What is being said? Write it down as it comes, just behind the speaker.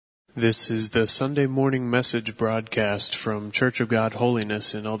This is the Sunday morning message broadcast from Church of God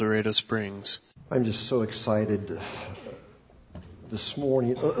Holiness in El Dorado Springs. I'm just so excited this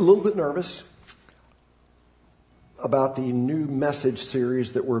morning, a little bit nervous about the new message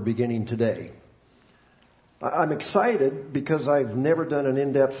series that we're beginning today. I'm excited because I've never done an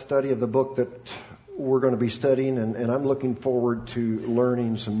in-depth study of the book that we're going to be studying, and I'm looking forward to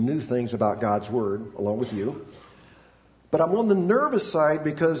learning some new things about God's Word along with you. But I'm on the nervous side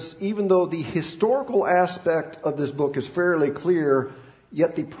because even though the historical aspect of this book is fairly clear,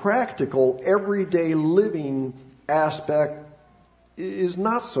 yet the practical, everyday living aspect is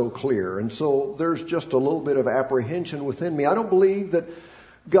not so clear. And so there's just a little bit of apprehension within me. I don't believe that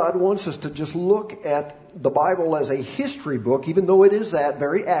God wants us to just look at the Bible as a history book, even though it is that,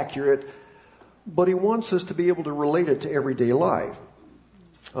 very accurate, but He wants us to be able to relate it to everyday life.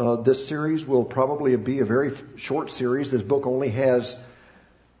 This series will probably be a very short series. This book only has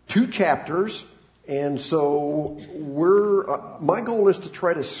 2 chapters, and so my goal is to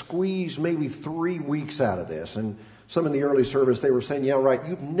try to squeeze maybe 3 weeks out of this. And some in the early service, they were saying, "Yeah, right,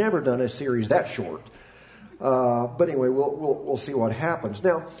 you've never done a series that short." But anyway, we'll see what happens.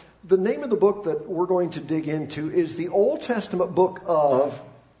 Now, the name of the book that we're going to dig into is the Old Testament book of,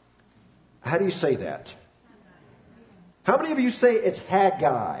 how do you say that? How many of you say it's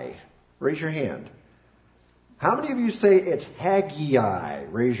Haggai? Raise your hand. How many of you say it's Haggai?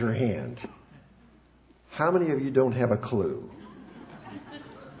 Raise your hand. How many of you don't have a clue?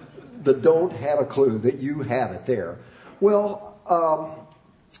 That don't have a clue, that you have it there. Well,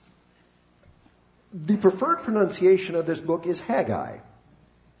 the preferred pronunciation of this book is Haggai.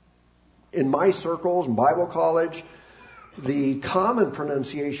 In my circles, in Bible college, the common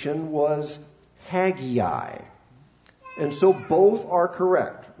pronunciation was Haggai. And so both are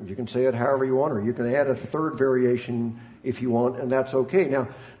correct. You can say it however you want, or you can add a third variation if you want, and that's okay.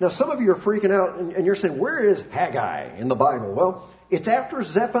 Now some of you are freaking out, and you're saying, where is Haggai in the Bible? Well, it's after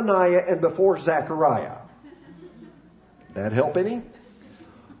Zephaniah and before Zechariah. That help any?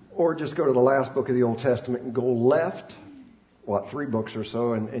 Or just go to the last book of the Old Testament and go left, 3 books or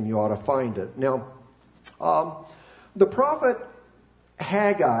so, and you ought to find it. Now, the prophet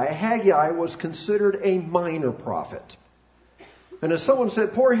Haggai was considered a minor prophet. And as someone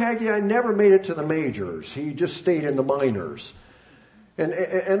said, poor Haggai never made it to the majors. He just stayed in the minors. And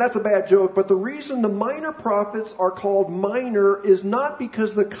that's a bad joke, but the reason the minor prophets are called minor is not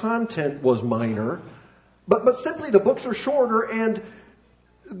because the content was minor, but simply the books are shorter and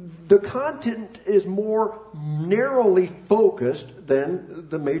the content is more narrowly focused than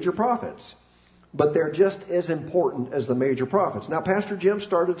the major prophets. But they're just as important as the major prophets. Now, Pastor Jim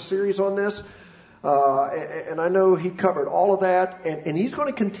started a series on this, and I know he covered all of that, and he's going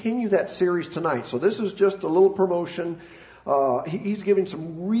to continue that series tonight. So this is just a little promotion. He's giving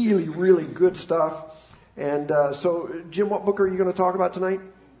some really, really good stuff. And so, Jim, what book are you going to talk about tonight?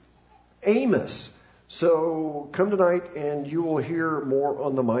 Amos. So come tonight, and you will hear more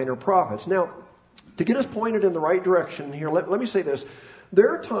on the minor prophets. Now, to get us pointed in the right direction here, let me say this. There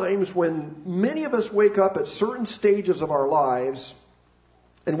are times when many of us wake up at certain stages of our lives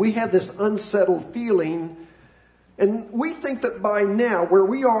and we have this unsettled feeling, and we think that by now, where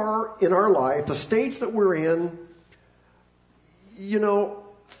we are in our life, the stage that we're in,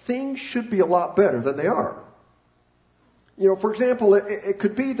 things should be a lot better than they are. For example, it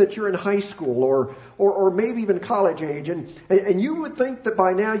could be that you're in high school or maybe even college age, and you would think that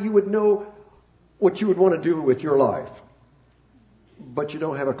by now you would know what you would want to do with your life. But you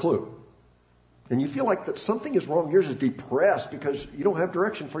don't have a clue. And you feel like that something is wrong. You're just depressed because you don't have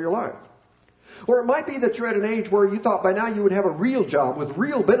direction for your life. Or it might be that you're at an age where you thought by now you would have a real job with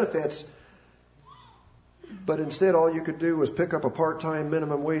real benefits, but instead all you could do was pick up a part-time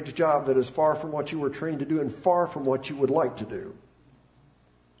minimum wage job that is far from what you were trained to do and far from what you would like to do.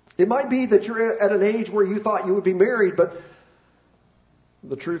 It might be that you're at an age where you thought you would be married, but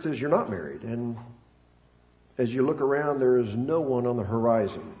the truth is you're not married. And as you look around, there is no one on the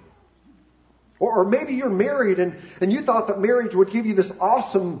horizon. Or maybe you're married and you thought that marriage would give you this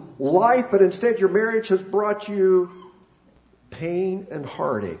awesome life, but instead your marriage has brought you pain and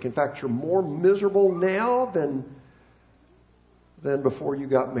heartache. In fact, you're more miserable now than before you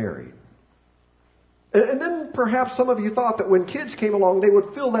got married. And then perhaps some of you thought that when kids came along, they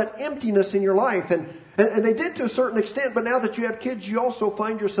would fill that emptiness in your life. And they did to a certain extent, but now that you have kids, you also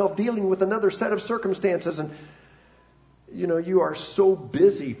find yourself dealing with another set of circumstances. And you are so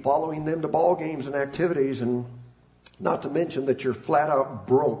busy following them to ball games and activities, and not to mention that you're flat out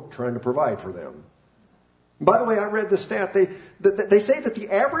broke trying to provide for them. By the way, I read this stat. They say that the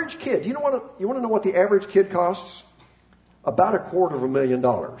average kid, you want to know what the average kid costs? about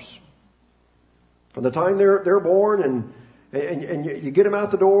 $250,000. From the time they're born and you get them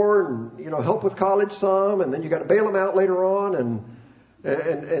out the door and, help with college some, and then you got to bail them out later on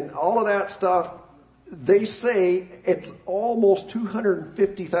and all of that stuff. They say it's almost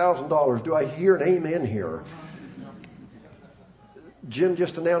 $250,000. Do I hear an amen here? Jim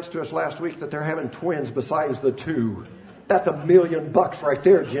just announced to us last week that they're having twins besides the two. That's $1 million right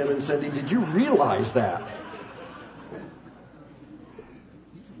there, Jim and Cindy. Did you realize that?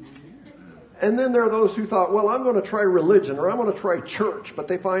 And then there are those who thought, well, I'm going to try religion or I'm going to try church, but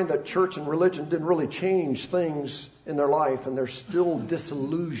they find that church and religion didn't really change things in their life, and they're still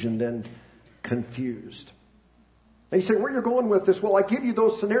disillusioned and confused. And you say, where you're going with this? Well, I give you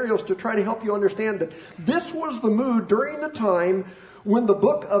those scenarios to try to help you understand that this was the mood during the time when the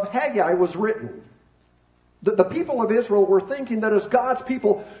book of Haggai was written. The people of Israel were thinking that as God's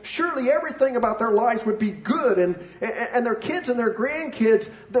people, surely everything about their lives would be good, and their kids and their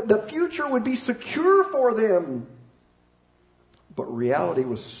grandkids, that the future would be secure for them. But reality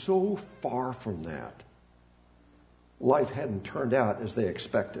was so far from that. Life hadn't turned out as they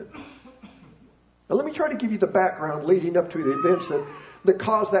expected. Now let me try to give you the background leading up to the events that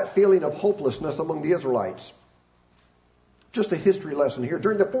caused that feeling of hopelessness among the Israelites. Just a history lesson here.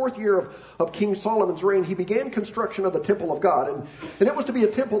 During the 4th year of King Solomon's reign, he began construction of the temple of God. And it was to be a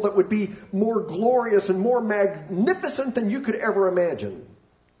temple that would be more glorious and more magnificent than you could ever imagine.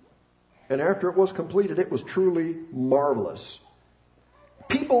 And after it was completed, it was truly marvelous.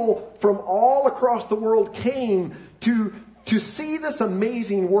 People from all across the world came to see this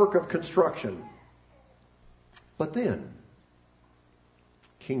amazing work of construction. But then,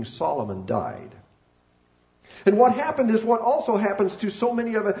 King Solomon died. And what happened is what also happens to so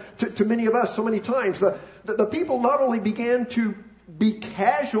many of us so many times. The people not only began to be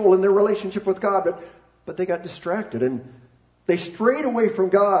casual in their relationship with God, but they got distracted and they strayed away from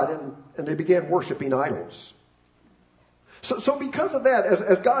God and they began worshiping idols. So because of that,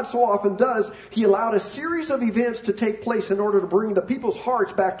 as God so often does, He allowed a series of events to take place in order to bring the people's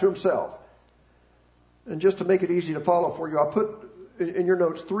hearts back to Himself. And just to make it easy to follow for you, I'll put in your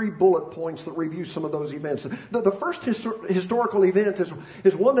notes 3 bullet points that review some of those events. The first historical event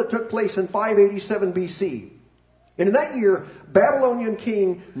is one that took place in 587 BC. And in that year, Babylonian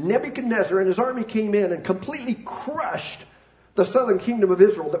king Nebuchadnezzar and his army came in and completely crushed the southern kingdom of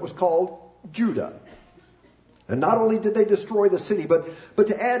Israel that was called Judah. And not only did they destroy the city, but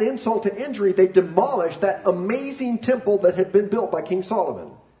to add insult to injury, they demolished that amazing temple that had been built by King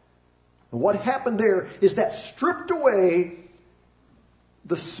Solomon. And what happened there is that stripped away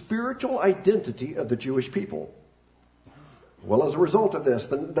the spiritual identity of the Jewish people. Well, as a result of this,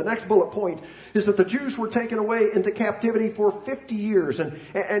 the next bullet point is that the Jews were taken away into captivity for 50 years.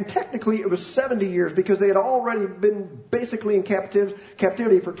 And technically it was 70 years because they had already been basically in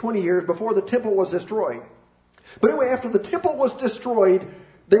captivity for 20 years before the temple was destroyed. But anyway, after the temple was destroyed,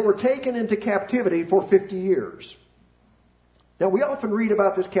 they were taken into captivity for 50 years. Now, we often read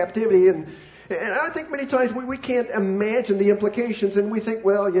about this captivity, and I think many times we can't imagine the implications, and we think,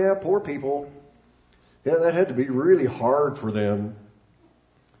 well, yeah, poor people. Yeah, that had to be really hard for them.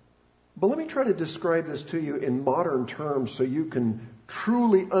 But let me try to describe this to you in modern terms so you can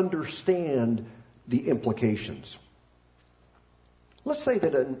truly understand the implications. Let's say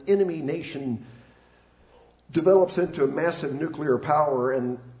that an enemy nation develops into a massive nuclear power,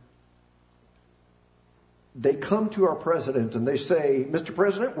 and they come to our president and they say, Mr.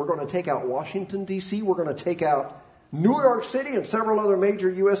 President, we're going to take out Washington, D.C., we're going to take out New York City and several other major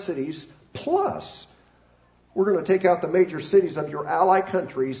U.S. cities, plus we're going to take out the major cities of your ally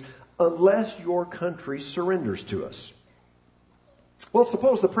countries unless your country surrenders to us. Well,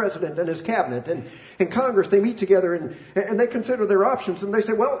 suppose the president and his cabinet and Congress, they meet together and they consider their options and they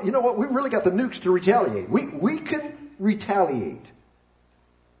say, well, you know what, we really got the nukes to retaliate. We can retaliate.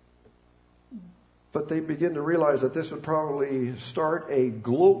 But they begin to realize that this would probably start a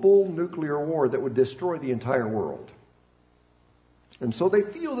global nuclear war that would destroy the entire world. And so they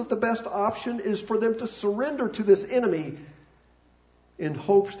feel that the best option is for them to surrender to this enemy in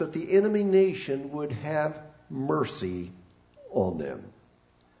hopes that the enemy nation would have mercy on them.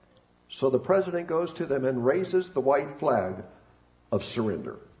 So the president goes to them and raises the white flag of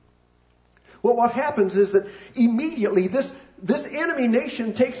surrender. Well, what happens is that immediately this enemy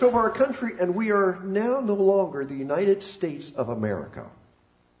nation takes over our country, and we are now no longer the United States of America.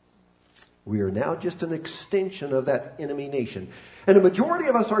 We are now just an extension of that enemy nation. And a majority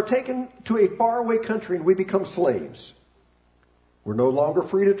of us are taken to a faraway country and we become slaves. We're no longer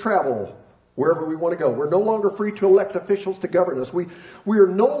free to travel wherever we want to go. We're no longer free to elect officials to govern us. We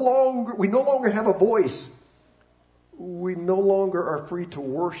no longer have a voice. we no longer are free to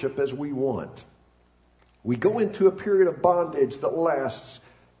worship as we want. We go into a period of bondage that lasts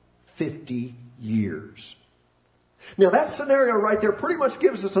 50 years. Now that scenario right there pretty much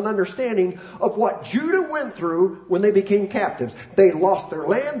gives us an understanding of what Judah went through when they became captives. They lost their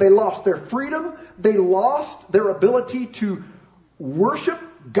land, they lost their freedom, they lost their ability to worship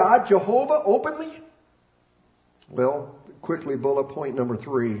God Jehovah openly. Well, quickly, bullet point number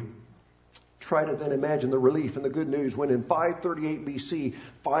 3. Try to then imagine the relief and the good news when in 538 BC,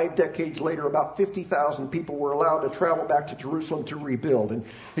 5 decades later, about 50,000 people were allowed to travel back to Jerusalem to rebuild.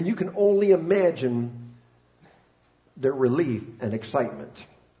 And you can only imagine their relief and excitement.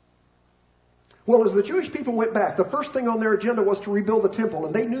 Well, as the Jewish people went back, the first thing on their agenda was to rebuild the temple.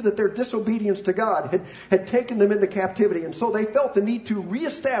 And they knew that their disobedience to God had taken them into captivity. And so they felt the need to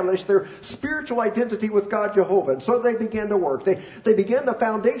reestablish their spiritual identity with God Jehovah. And so they began to work. They began the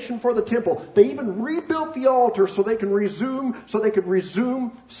foundation for the temple. They even rebuilt the altar so they could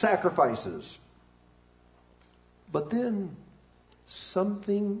resume sacrifices. But then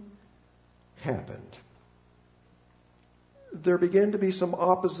something happened. There began to be some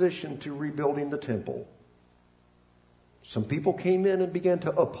opposition to rebuilding the temple. Some people came in and began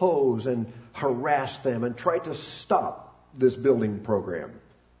to oppose and harass them and try to stop this building program.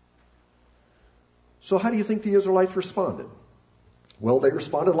 So how do you think the Israelites responded? Well, they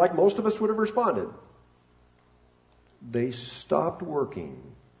responded like most of us would have responded. They stopped working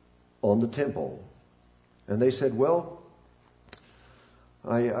on the temple. And they said, well,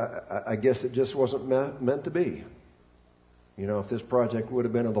 I guess it just wasn't meant to be. You know, if this project would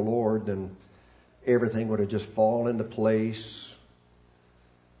have been of the Lord, then everything would have just fallen into place.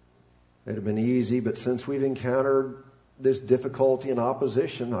 It'd have been easy, but since we've encountered this difficulty and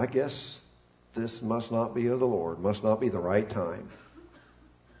opposition, I guess this must not be of the Lord, must not be the right time.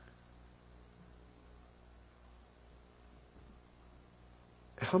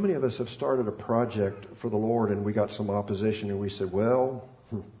 How many of us have started a project for the Lord and we got some opposition and we said, well,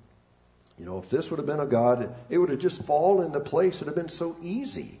 you know, if this would have been of God, it would have just fallen into place. It would have been so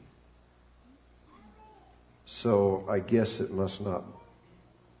easy. So I guess it must not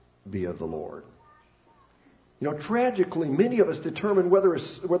be of the Lord. You know, tragically, many of us determine whether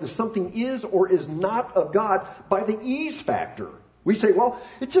something is or is not of God by the ease factor. We say, well,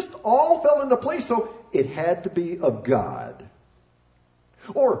 it just all fell into place, so it had to be of God.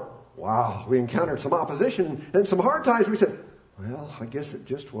 Or, wow, we encountered some opposition and some hard times. We said, well, I guess it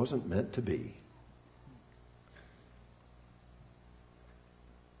just wasn't meant to be.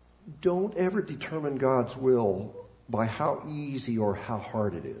 Don't ever determine God's will by how easy or how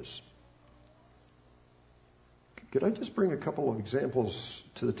hard it is. Could I just bring a couple of examples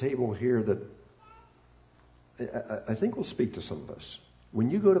to the table here that I think will speak to some of us? When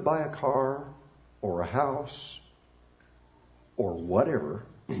you go to buy a car or a house or whatever,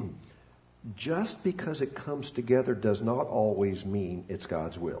 just because it comes together does not always mean it's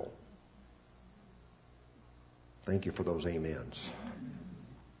God's will. Thank you for those amens.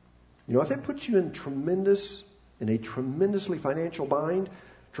 You know, if it puts you in a tremendously financial bind,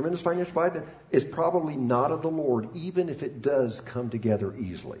 that is probably not of the Lord, even if it does come together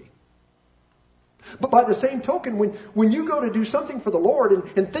easily. But by the same token, when you go to do something for the Lord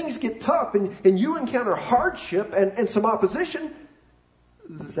and things get tough and you encounter hardship and some opposition,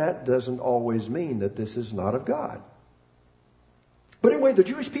 that doesn't always mean that this is not of God. But anyway, the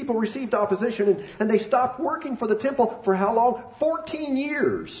Jewish people received opposition and they stopped working for the temple for how long? 14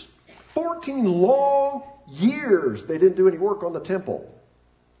 years. 14 long years they didn't do any work on the temple.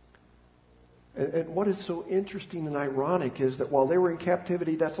 And what is so interesting and ironic is that while they were in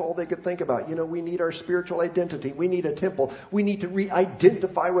captivity, that's all they could think about. You know, we need our spiritual identity. We need a temple. We need to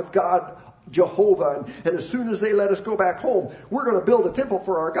re-identify with God, Jehovah. And as soon as they let us go back home, we're going to build a temple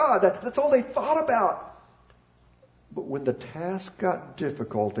for our God. That's all they thought about. But when the task got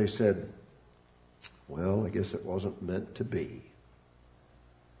difficult, they said, well, I guess it wasn't meant to be.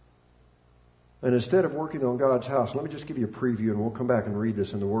 And instead of working on God's house, let me just give you a preview and we'll come back and read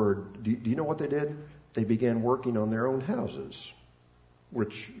this in the Word. Do you know what they did? They began working on their own houses,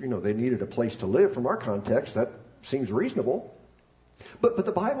 which, you know, they needed a place to live. From our context, that seems reasonable. But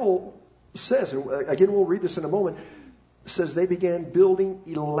the Bible says, and again we'll read this in a moment, says they began building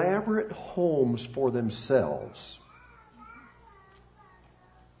elaborate homes for themselves.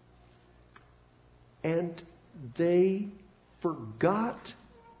 And they forgot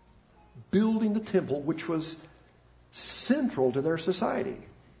building the temple, which was central to their society.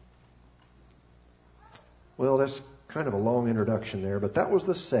 Well, that's kind of a long introduction there, but that was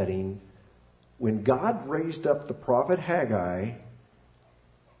the setting when God raised up the prophet Haggai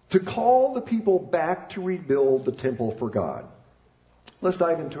to call the people back to rebuild the temple for God. Let's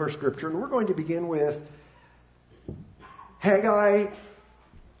dive into our scripture, and we're going to begin with Haggai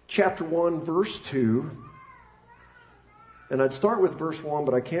chapter 1, verse 2. And I'd start with verse 1,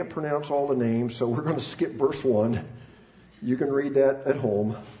 but I can't pronounce all the names, so we're going to skip verse 1. You can read that at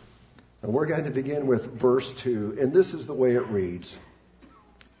home. And we're going to begin with verse 2, and this is the way it reads.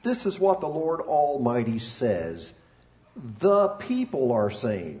 This is what the Lord Almighty says. The people are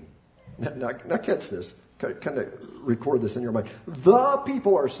saying. Now catch this. Kind of record this in your mind. The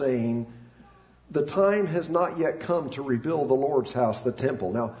people are saying, the time has not yet come to rebuild the Lord's house, the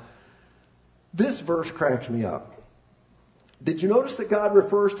temple. Now, this verse cracks me up. Did you notice that God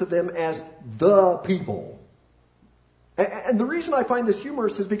refers to them as the people? And the reason I find this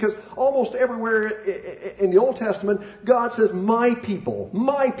humorous is because almost everywhere in the Old Testament, God says, my people,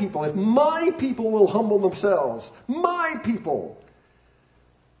 my people. If my people will humble themselves, my people.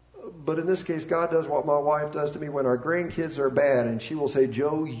 But in this case, God does what my wife does to me when our grandkids are bad, and she will say,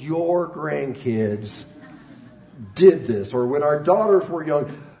 Joe, your grandkids did this. Or when our daughters were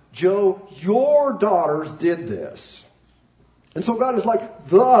young, Joe, your daughters did this. And so God is like,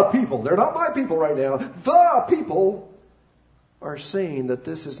 the people. They're not my people right now. The people are saying that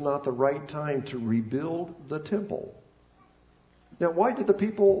this is not the right time to rebuild the temple. Now, why did the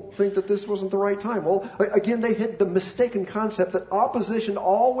people think that this wasn't the right time? Well, again, they had the mistaken concept that opposition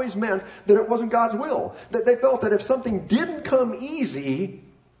always meant that it wasn't God's will. That they felt that if something didn't come easy,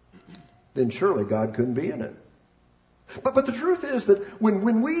 then surely God couldn't be in it. But the truth is that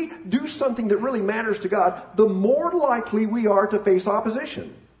when we do something that really matters to God, the more likely we are to face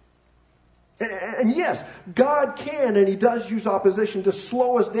opposition. And yes, God can and He does use opposition to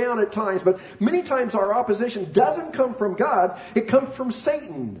slow us down at times, but many times our opposition doesn't come from God, it comes from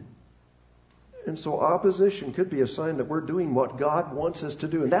Satan. And so opposition could be a sign that we're doing what God wants us to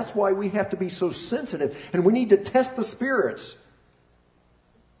do. And that's why we have to be so sensitive, and we need to test the spirits.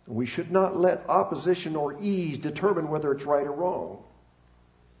 We should not let opposition or ease determine whether it's right or wrong.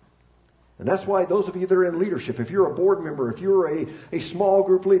 And that's why those of you that are in leadership, if you're a board member, if you're a small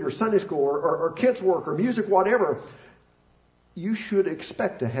group leader, Sunday school or kids work or music, whatever, you should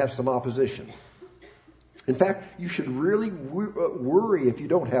expect to have some opposition. In fact, you should really worry if you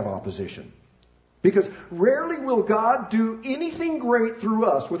don't have opposition. Because rarely will God do anything great through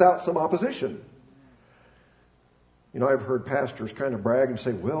us without some opposition. You know, I've heard pastors kind of brag and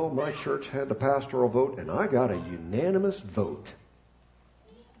say, well, my church had the pastoral vote and I got a unanimous vote.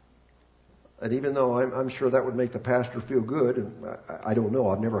 And even though I'm sure that would make the pastor feel good, and I don't know,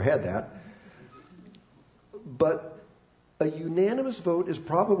 I've never had that. But a unanimous vote is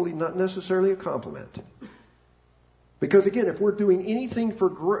probably not necessarily a compliment. Because again, if we're doing anything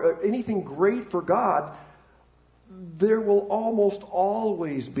great for God, there will almost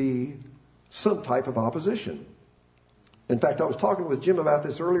always be some type of opposition. In fact, I was talking with Jim about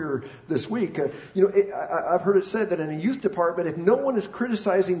this earlier this week. I've heard it said that in a youth department, if no one is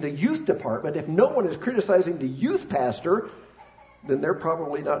criticizing the youth department, if no one is criticizing the youth pastor, then they're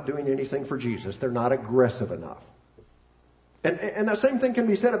probably not doing anything for Jesus. They're not aggressive enough. And that same thing can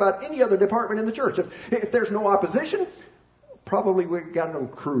be said about any other department in the church. If there's no opposition, probably we got it on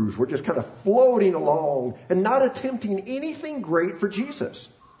cruise. We're just kind of floating along and not attempting anything great for Jesus.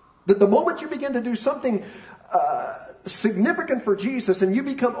 The moment you begin to do something significant for Jesus and you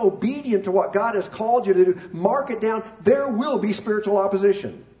become obedient to what God has called you to do, mark it down, there will be spiritual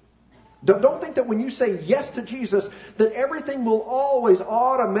opposition. Don't think that when you say yes to Jesus that everything will always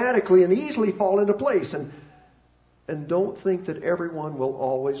automatically and easily fall into place. And don't think that everyone will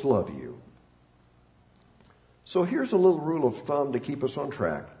always love you. So here's a little rule of thumb to keep us on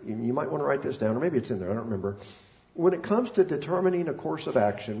track. You might want to write this down, or maybe it's in there, I don't remember. When it comes to determining a course of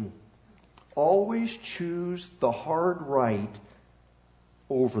action, always choose the hard right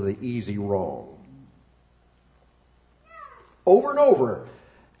over the easy wrong. Over and over,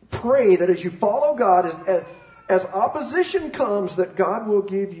 pray that as you follow God, as opposition comes, that God will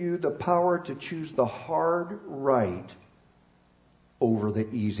give you the power to choose the hard right over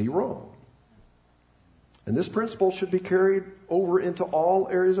the easy wrong. And this principle should be carried over into all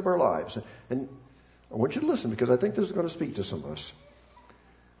areas of our lives. And I want you to listen, because I think this is going to speak to some of us.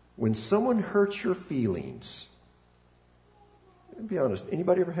 When someone hurts your feelings, be honest,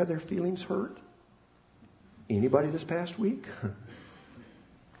 anybody ever had their feelings hurt? Anybody this past week?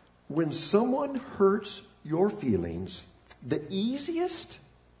 When someone hurts your feelings, the easiest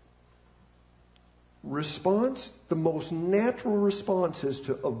response, the most natural response is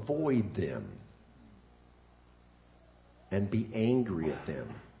to avoid them and be angry at them.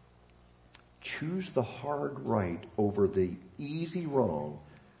 Choose the hard right over the easy wrong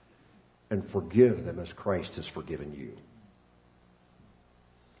and forgive them as Christ has forgiven you.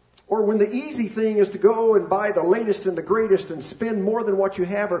 Or when the easy thing is to go and buy the latest and the greatest and spend more than what you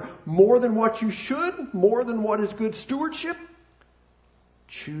have or more than what you should, more than what is good stewardship,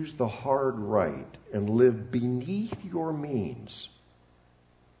 choose the hard right and live beneath your means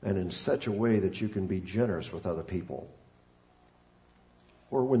and in such a way that you can be generous with other people.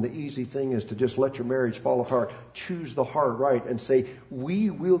 Or when the easy thing is to just let your marriage fall apart, choose the hard right and say, we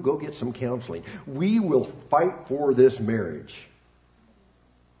will go get some counseling. We will fight for this marriage.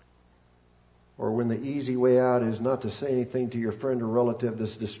 Or when the easy way out is not to say anything to your friend or relative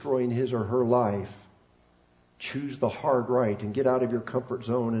that's destroying his or her life, choose the hard right and get out of your comfort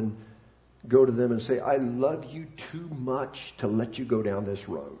zone and go to them and say, I love you too much to let you go down this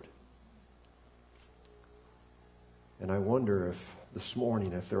road. And I wonder if this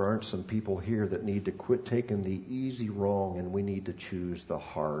morning, if there aren't some people here that need to quit taking the easy wrong and we need to choose the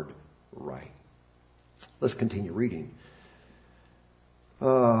hard right. Let's continue reading.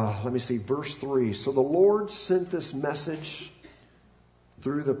 Let me see, verse 3. So the Lord sent this message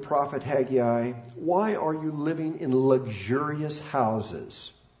through the prophet Haggai. Why are you living in luxurious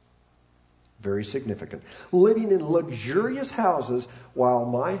houses? Very significant. Living in luxurious houses while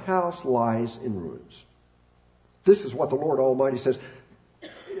my house lies in ruins. This is what the Lord Almighty says.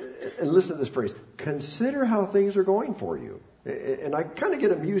 And listen to this phrase. Consider how things are going for you. And I kind of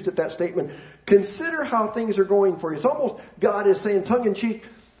get amused at that statement. Consider how things are going for you. It's almost God is saying tongue-in-cheek,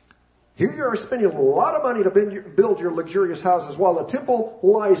 here you are spending a lot of money to build your luxurious houses while the temple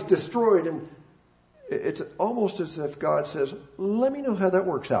lies destroyed. And it's almost as if God says, let me know how that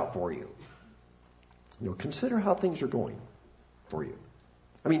works out for you. Consider how things are going for you.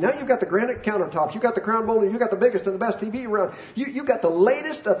 I mean, now you've got the granite countertops, you've got the crown molding, you've got the biggest and the best TV around. You've got the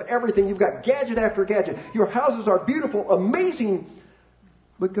latest of everything. You've got gadget after gadget. Your houses are beautiful, amazing.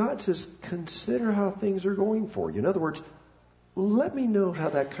 But God says, consider how things are going for you. In other words, let me know how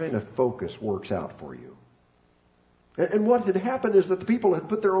that kind of focus works out for you. And what had happened is that the people had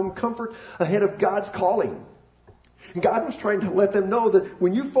put their own comfort ahead of God's calling. God was trying to let them know that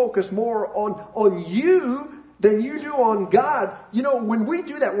when you focus more on you than you do on God, when we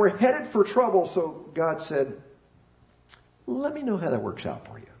do that, we're headed for trouble. So God said, let me know how that works out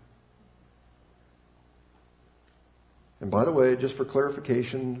for you. And by the way, just for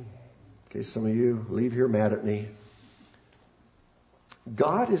clarification, in case some of you leave here mad at me,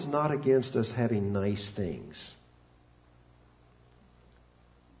 God is not against us having nice things.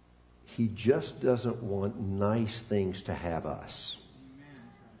 He just doesn't want nice things to have us.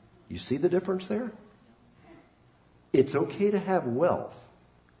 You see the difference there? It's okay to have wealth,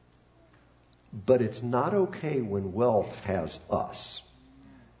 but it's not okay when wealth has us.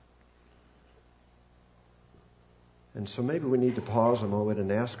 And so maybe we need to pause a moment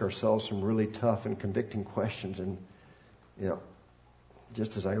and ask ourselves some really tough and convicting questions. And,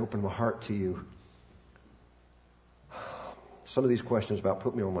 just as I open my heart to you, some of these questions about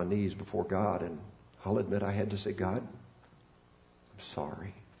put me on my knees before God, and I'll admit I had to say, God, I'm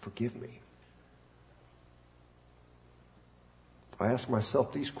sorry, forgive me. I ask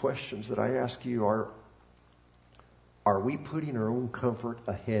myself these questions that I ask you are we putting our own comfort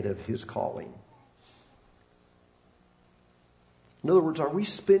ahead of His calling? In other words, are we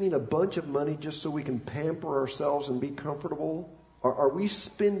spending a bunch of money just so we can pamper ourselves and be comfortable? Are we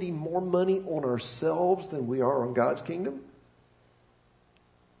spending more money on ourselves than we are on God's kingdom?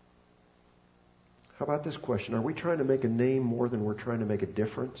 How about this question? Are we trying to make a name more than we're trying to make a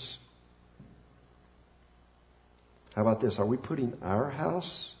difference? How about this? Are we putting our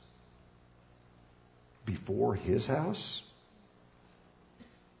house before His house?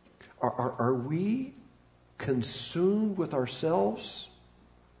 Are we consumed with ourselves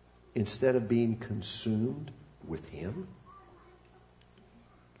instead of being consumed with Him?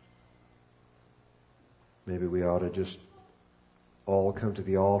 Maybe we ought to just all come to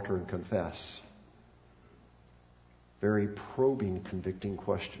the altar and confess. Very probing, convicting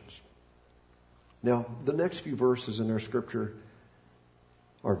questions. Now, the next few verses in our scripture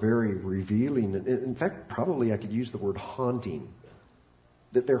are very revealing. In fact, probably I could use the word haunting.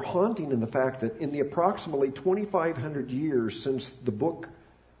 That they're haunting in the fact that in the approximately 2,500 years since the book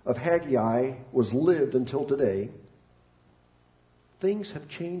of Haggai was lived until today, things have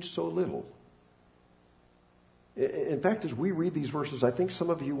changed so little. In fact, as we read these verses, I think some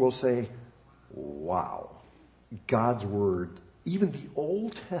of you will say, wow, God's Word, even the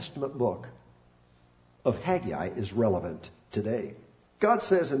Old Testament book of Haggai is relevant today. God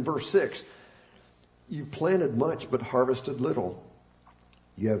says in verse 6, you've planted much but harvested little.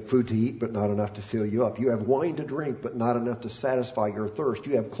 You have food to eat, but not enough to fill you up. You have wine to drink, but not enough to satisfy your thirst.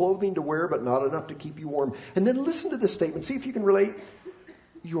 You have clothing to wear, but not enough to keep you warm. And then listen to this statement. See if you can relate.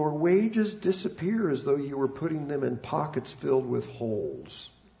 Your wages disappear as though you were putting them in pockets filled with holes.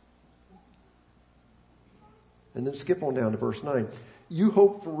 And then skip on down to verse 9. You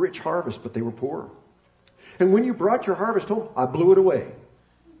hoped for rich harvest, but they were poor. And when you brought your harvest home, I blew it away.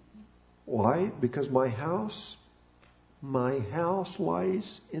 Why? Because my house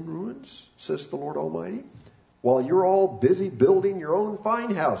lies in ruins, says the Lord Almighty, while you're all busy building your own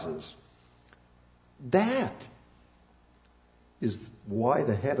fine houses. That is why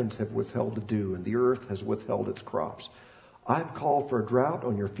the heavens have withheld the dew and the earth has withheld its crops. I've called for a drought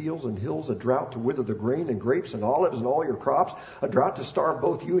on your fields and hills, a drought to wither the grain and grapes and olives and all your crops, a drought to starve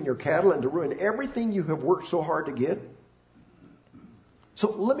both you and your cattle and to ruin everything you have worked so hard to get. So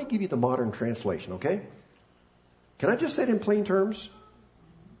let me give you the modern translation, okay? Can I just say it in plain terms?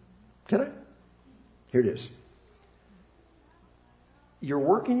 Can I? Here it is. You're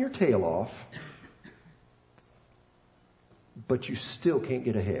working your tail off, but you still can't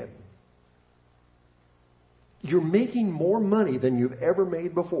get ahead. You're making more money than you've ever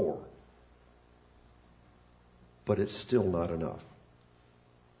made before, but it's still not enough.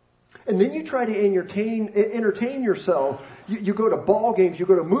 And then you try to entertain yourself. You go to ball games, you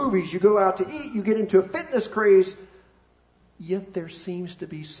go to movies, you go out to eat, you get into a fitness craze, yet there seems to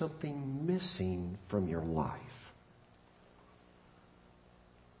be something missing from your life.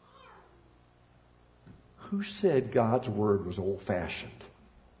 Who said God's word was old-fashioned?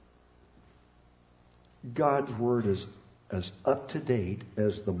 God's word is as up-to-date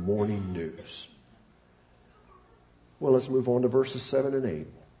as the morning news. Well, let's move on to verses 7 and 8.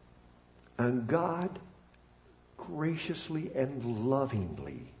 And God graciously and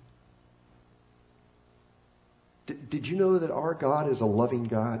lovingly. Did you know that our God is a loving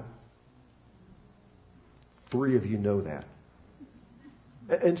God? 3 of you know that.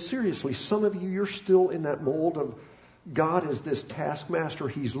 And seriously, some of you, you're still in that mold of God is this taskmaster.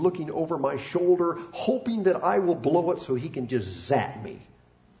 He's looking over my shoulder, hoping that I will blow it so he can just zap me.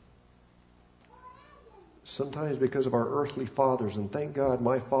 Sometimes because of our earthly fathers, and thank God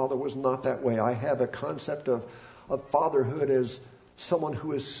my father was not that way. I have a concept of fatherhood as someone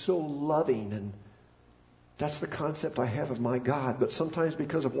who is so loving, and that's the concept I have of my God. But sometimes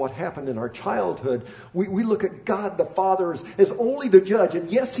because of what happened in our childhood, we look at God the Father as only the judge.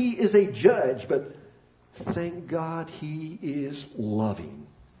 And yes, he is a judge, but thank God he is loving.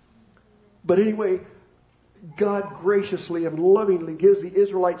 But anyway, God graciously and lovingly gives the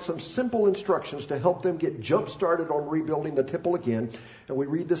Israelites some simple instructions to help them get jump-started on rebuilding the temple again. And we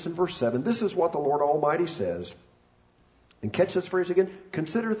read this in verse 7. This is what the Lord Almighty says. And catch this phrase again.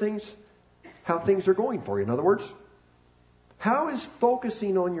 Consider how things are going for you. In other words, how is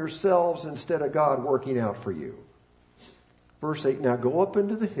focusing on yourselves instead of God working out for you? Verse 8, now go up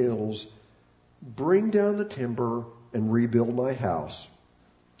into the hills, bring down the timber, and rebuild my house.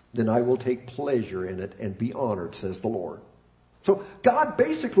 Then I will take pleasure in it and be honored, says the Lord. So God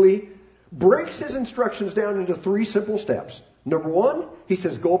basically breaks his instructions down into 3 simple steps. Number 1, he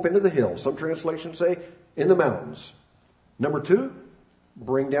says, go up into the hills. Some translations say, in the mountains. Number 2,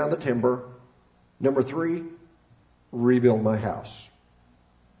 bring down the timber. Number 3, rebuild my house.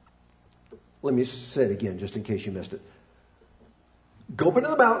 Let me say it again, just in case you missed it. Go up into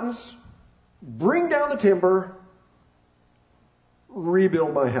the mountains, bring down the timber,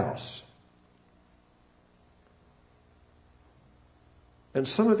 rebuild my house. And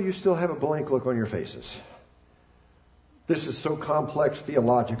some of you still have a blank look on your faces. This is so complex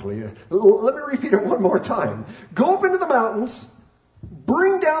theologically. Let me repeat it one more time. Go up into the mountains,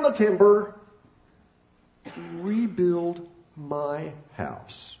 bring down the timber, rebuild my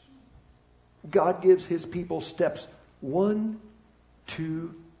house. God gives his people steps 1,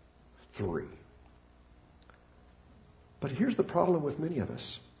 2, 3. But here's the problem with many of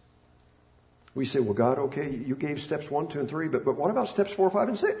us. We say, well, God, okay, you gave steps 1, 2, and 3, but what about steps 4, 5,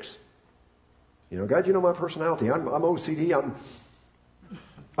 and 6? You know, God, you know my personality. I'm OCD.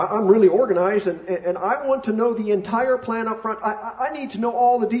 I'm really organized, and I want to know the entire plan up front. I need to know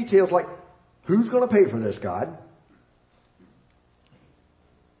all the details, like who's going to pay for this, God?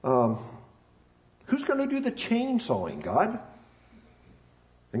 Who's going to do the chainsawing, God?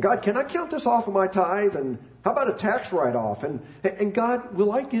 And God, can I count this off of my tithe? And how about a tax write-off? And God,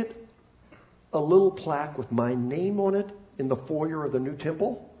 will I get a little plaque with my name on it in the foyer of the new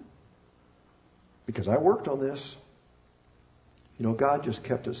temple? Because I worked on this. You know, God just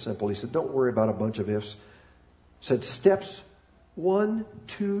kept it simple. He said, don't worry about a bunch of ifs. Said steps 1,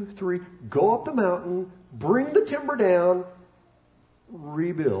 2, 3, go up the mountain, bring the timber down,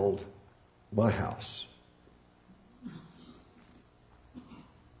 rebuild my house.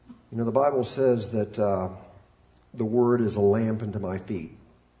 You know, the Bible says that the Word is a lamp unto my feet.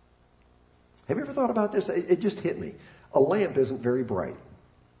 Have you ever thought about this? It just hit me. A lamp isn't very bright.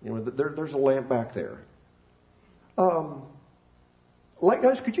 You know, there's a lamp back there. Light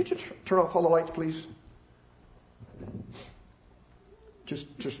guys, could you just turn off all the lights, please? Just.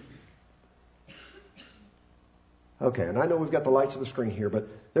 Okay, and I know we've got the lights on the screen here, but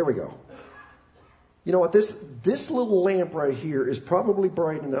there we go. You know what? This little lamp right here is probably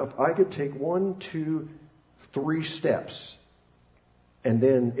bright enough. I could take 1, 2, 3 steps, and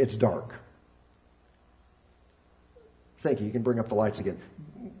then it's dark. Thank you. You can bring up the lights again.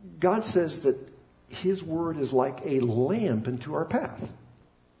 God says that His Word is like a lamp into our path.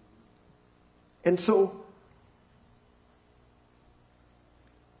 And so,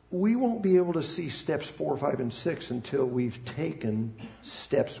 we won't be able to see steps 4, 5, and 6 until we've taken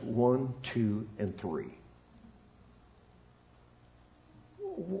steps 1, 2, and 3.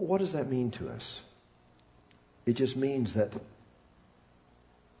 What does that mean to us? It just means that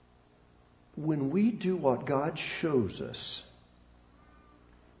when we do what God shows us,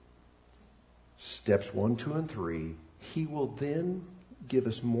 steps 1, 2, and 3, He will then give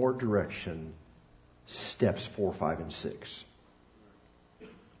us more direction, steps 4, 5, and 6.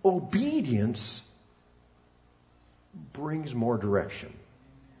 Obedience brings more direction.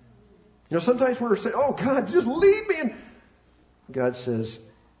 You know, sometimes we're saying, oh, God, just lead me. And God says,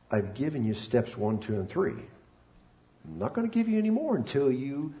 I've given you steps 1, 2, and 3. I'm not going to give you any more until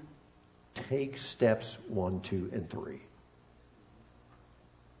you take steps 1, 2, and 3.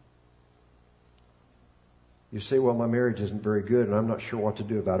 You say, well, my marriage isn't very good and I'm not sure what to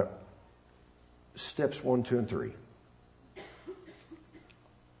do about it. Steps 1, 2, and 3.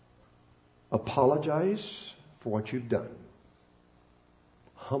 Apologize for what you've done.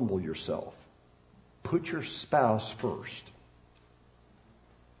 Humble yourself. Put your spouse first.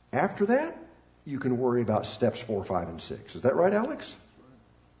 After that, you can worry about steps 4, 5, and 6. Is that right, Alex?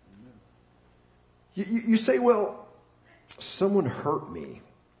 You say, well, someone hurt me.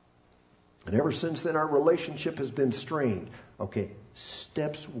 And ever since then, our relationship has been strained. Okay,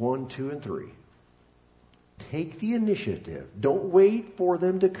 steps 1, 2, and 3. Take the initiative. Don't wait for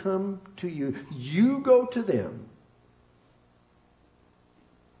them to come to you. You go to them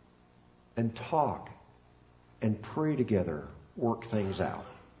and talk and pray together, work things out.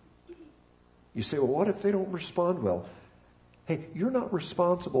 You say, well, what if they don't respond well? Hey, you're not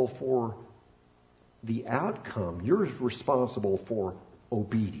responsible for the outcome. You're responsible for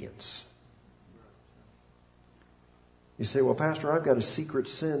obedience. You say, well, Pastor, I've got a secret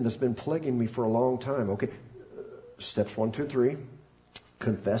sin that's been plaguing me for a long time. Okay, steps 1, 2, 3.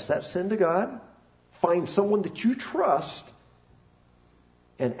 Confess that sin to God. Find someone that you trust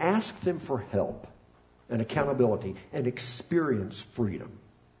and ask them for help and accountability and experience freedom.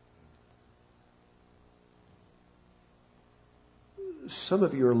 Some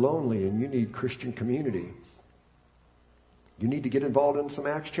of you are lonely and you need Christian community. You need to get involved in some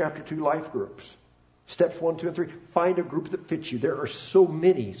Acts chapter 2 life groups. Steps 1, 2, and 3. Find a group that fits you. There are so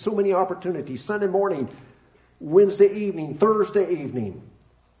many opportunities. Sunday morning, Wednesday evening, Thursday evening.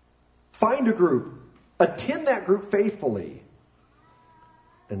 Find a group. Attend that group faithfully.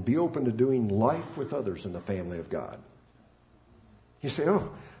 And be open to doing life with others in the family of God. You say,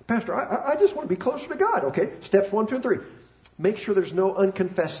 oh, Pastor, I just want to be closer to God. Okay, steps 1, 2, and 3. Make sure there's no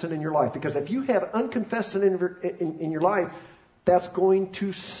unconfessed sin in your life. Because if you have unconfessed sin in your life, that's going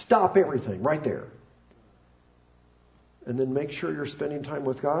to stop everything right there. And then make sure you're spending time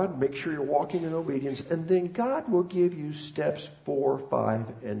with God. Make sure you're walking in obedience. And then God will give you steps 4, 5,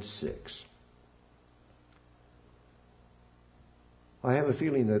 and 6. I have a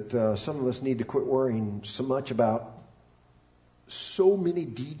feeling that some of us need to quit worrying so much about so many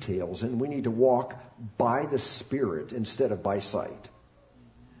details, and we need to walk by the Spirit instead of by sight.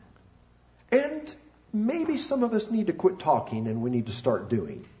 And maybe some of us need to quit talking and we need to start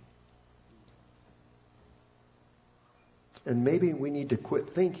doing. And maybe we need to quit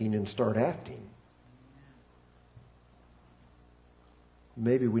thinking and start acting.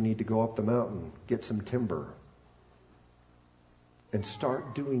 Maybe we need to go up the mountain, get some timber, and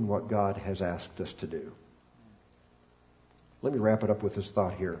start doing what God has asked us to do. Let me wrap it up with this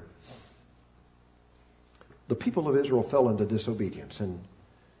thought here. The people of Israel fell into disobedience,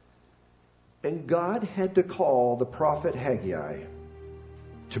 and God had to call the prophet Haggai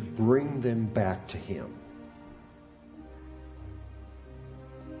to bring them back to Him.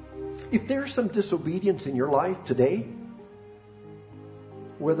 If there's some disobedience in your life today,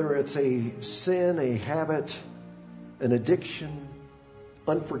 whether it's a sin, a habit, an addiction,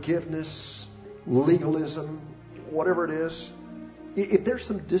 unforgiveness, legalism, whatever it is, if there's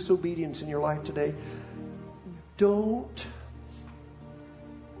some disobedience in your life today, don't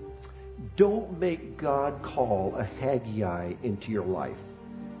make God call a Haggai into your life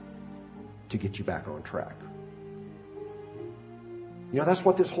to get you back on track. You know, that's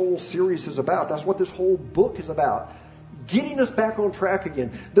what this whole series is about. That's what this whole book is about. Getting us back on track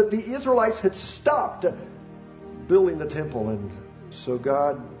again. That the Israelites had stopped building the temple, and so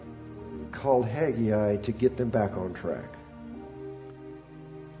God called Haggai to get them back on track.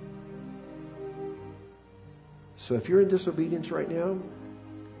 So if you're in disobedience right now,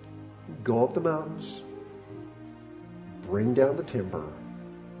 go up the mountains, bring down the timber,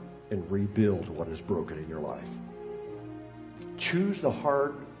 and rebuild what is broken in your life. Choose the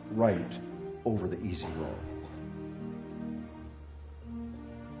hard right over the easy wrong.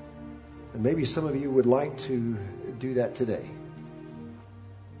 And maybe some of you would like to do that today.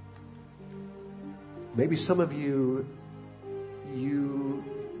 Maybe some of you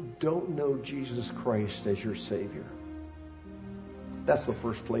don't know Jesus Christ as your Savior. That's the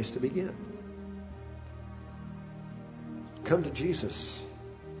first place to begin. Come to Jesus.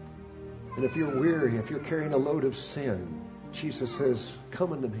 And if you're weary, if you're carrying a load of sin, Jesus says,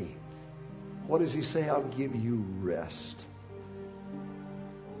 come unto me. What does he say? I'll give you rest.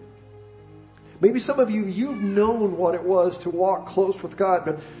 Maybe some of you, you've known what it was to walk close with God,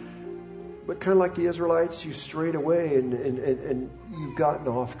 but kind of like the Israelites, you strayed away and you've gotten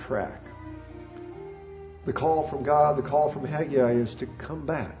off track. The call from God, the call from Haggai is to come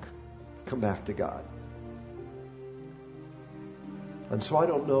back to God. And so I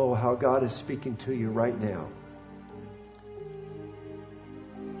don't know how God is speaking to you right now.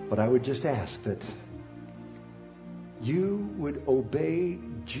 But I would just ask that you would obey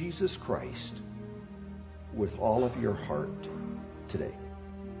Jesus Christ with all of your heart today.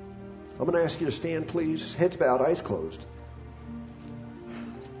 I'm going to ask you to stand, please. Heads bowed, eyes closed.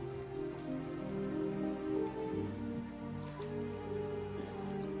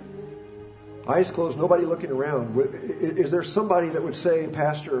 Eyes closed, nobody looking around. Is there somebody that would say,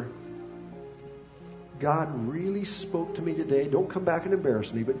 Pastor, God really spoke to me today. Don't come back and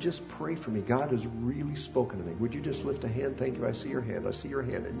embarrass me, but just pray for me. God has really spoken to me. Would you just lift a hand? Thank you. I see your hand. I see your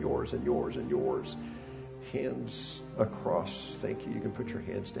hand, and yours, and yours, and yours. Hands across. Thank you. You can put your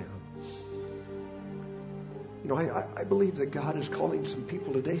hands down. You know, I believe that God is calling some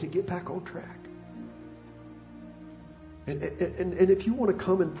people today to get back on track. And if you want to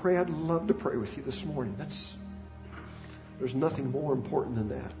come and pray, I'd love to pray with you this morning. There's nothing more important than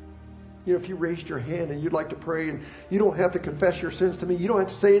that. You know, if you raised your hand and you'd like to pray, and you don't have to confess your sins to me, you don't have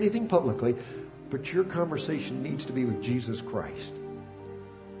to say anything publicly, but your conversation needs to be with Jesus Christ.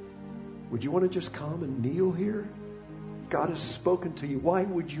 Would you want to just come and kneel here? God has spoken to you. Why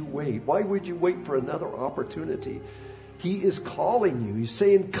would you wait? Why would you wait for another opportunity? He is calling you. He's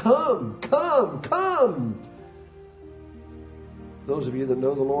saying, come, come, come. Those of you that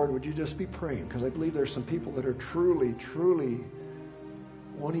know the Lord, would you just be praying? Because I believe there's some people that are truly, truly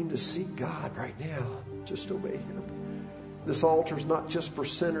wanting to seek God right now. Just obey Him. This altar is not just for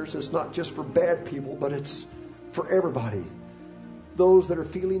sinners. It's not just for bad people, but it's for everybody. Those that are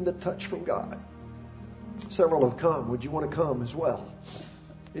feeling the touch from God. Several have come. Would you want to come as well?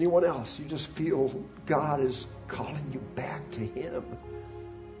 Anyone else? You just feel God is calling you back to Him.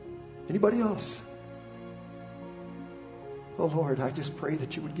 Anybody else? Oh Lord, I just pray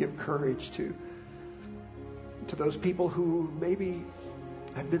that you would give courage to those people who maybe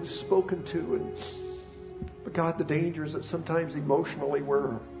have been spoken to, but God, the danger is that sometimes emotionally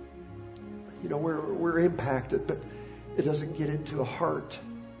we're impacted, but it doesn't get into a heart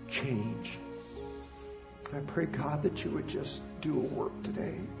change. I pray, God, that you would just do a work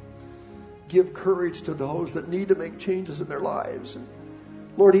today. Give courage to those that need to make changes in their lives. And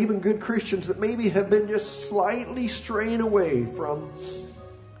Lord, even good Christians that maybe have been just slightly straying away from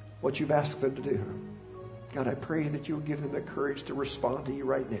what you've asked them to do. God, I pray that you will give them the courage to respond to you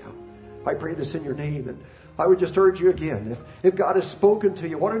right now. I pray this in your name. And I would just urge you again, if God has spoken to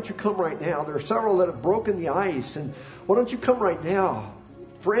you, why don't you come right now? There are several that have broken the ice. And why don't you come right now?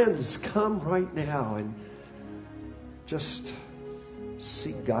 Friends, come right now and just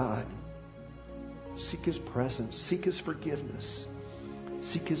seek God. Seek His presence. Seek His forgiveness.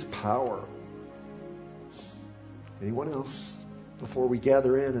 Seek His power. Anyone else before we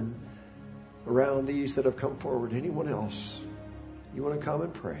gather in and around these that have come forward? Anyone else? You want to come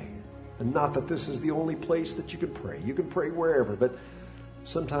and pray? And not that this is the only place that you can pray. You can pray wherever, but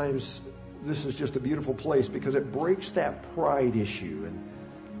sometimes this is just a beautiful place because it breaks that pride issue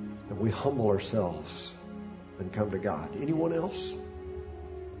and we humble ourselves and come to God. Anyone else?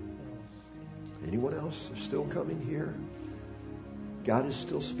 Anyone else still coming here? God is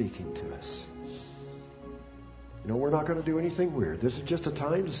still speaking to us. We're not going to do anything weird. This is just a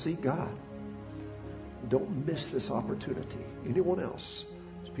time to seek God. Don't miss this opportunity. Anyone else?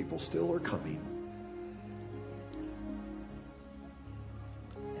 People still are coming.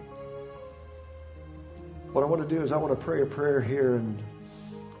 What I want to do is I want to pray a prayer here, and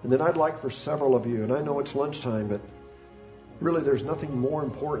then I'd like for several of you, and I know it's lunchtime, but really there's nothing more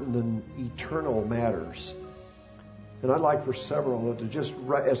important than eternal matters. And I'd like for several to just,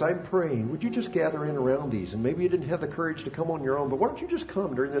 as I'm praying, would you just gather in around these? And maybe you didn't have the courage to come on your own, but why don't you just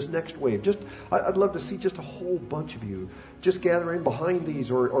come during this next wave? I'd love to see just a whole bunch of you just gather in behind these,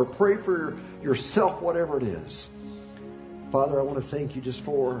 or pray for yourself, whatever it is. Father, I want to thank you just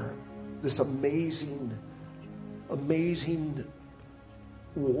for this amazing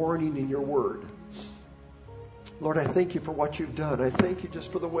warning in your word. Lord, I thank you for what you've done. I thank you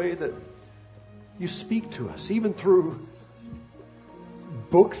just for the way that you speak to us, even through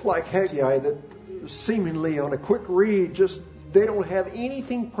books like Haggai that seemingly on a quick read, they don't have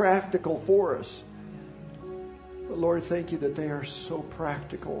anything practical for us. But Lord, thank you that they are so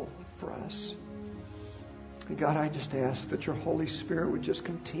practical for us. And God, I just ask that your Holy Spirit would just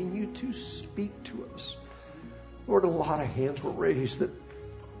continue to speak to us. Lord, a lot of hands were raised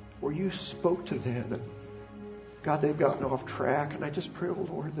where you spoke to them. And God, they've gotten off track. And I just pray, oh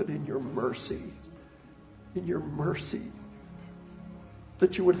Lord, that in your mercy,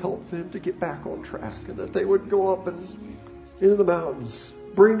 that you would help them to get back on track, and that they would go up and into the mountains,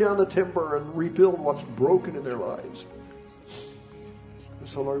 bring down the timber, and rebuild what's broken in their lives. And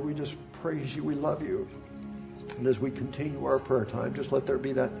so, Lord, we just praise you. We love you. And as we continue our prayer time, just let there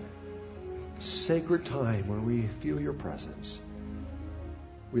be that sacred time where we feel your presence.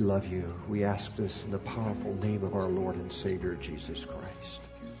 We love you. We ask this in the powerful name of our Lord and Savior, Jesus Christ.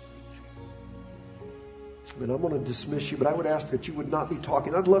 And I'm going to dismiss you, but I would ask that you would not be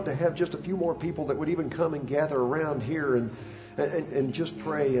talking. I'd love to have just a few more people that would even come and gather around here and just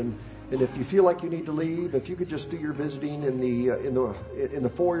pray. And if you feel like you need to leave, if you could just do your visiting in the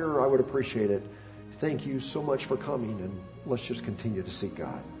foyer, I would appreciate it. Thank you so much for coming, and let's just continue to seek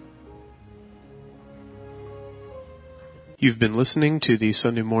God. You've been listening to the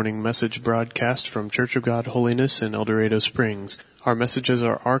Sunday morning message broadcast from Church of God Holiness in El Dorado Springs. Our messages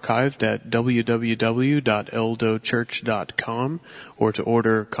are archived at www.eldochurch.com, or to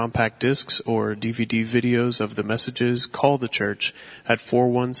order compact discs or DVD videos of the messages, call the church at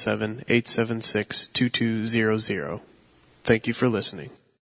 417-876-2200. Thank you for listening.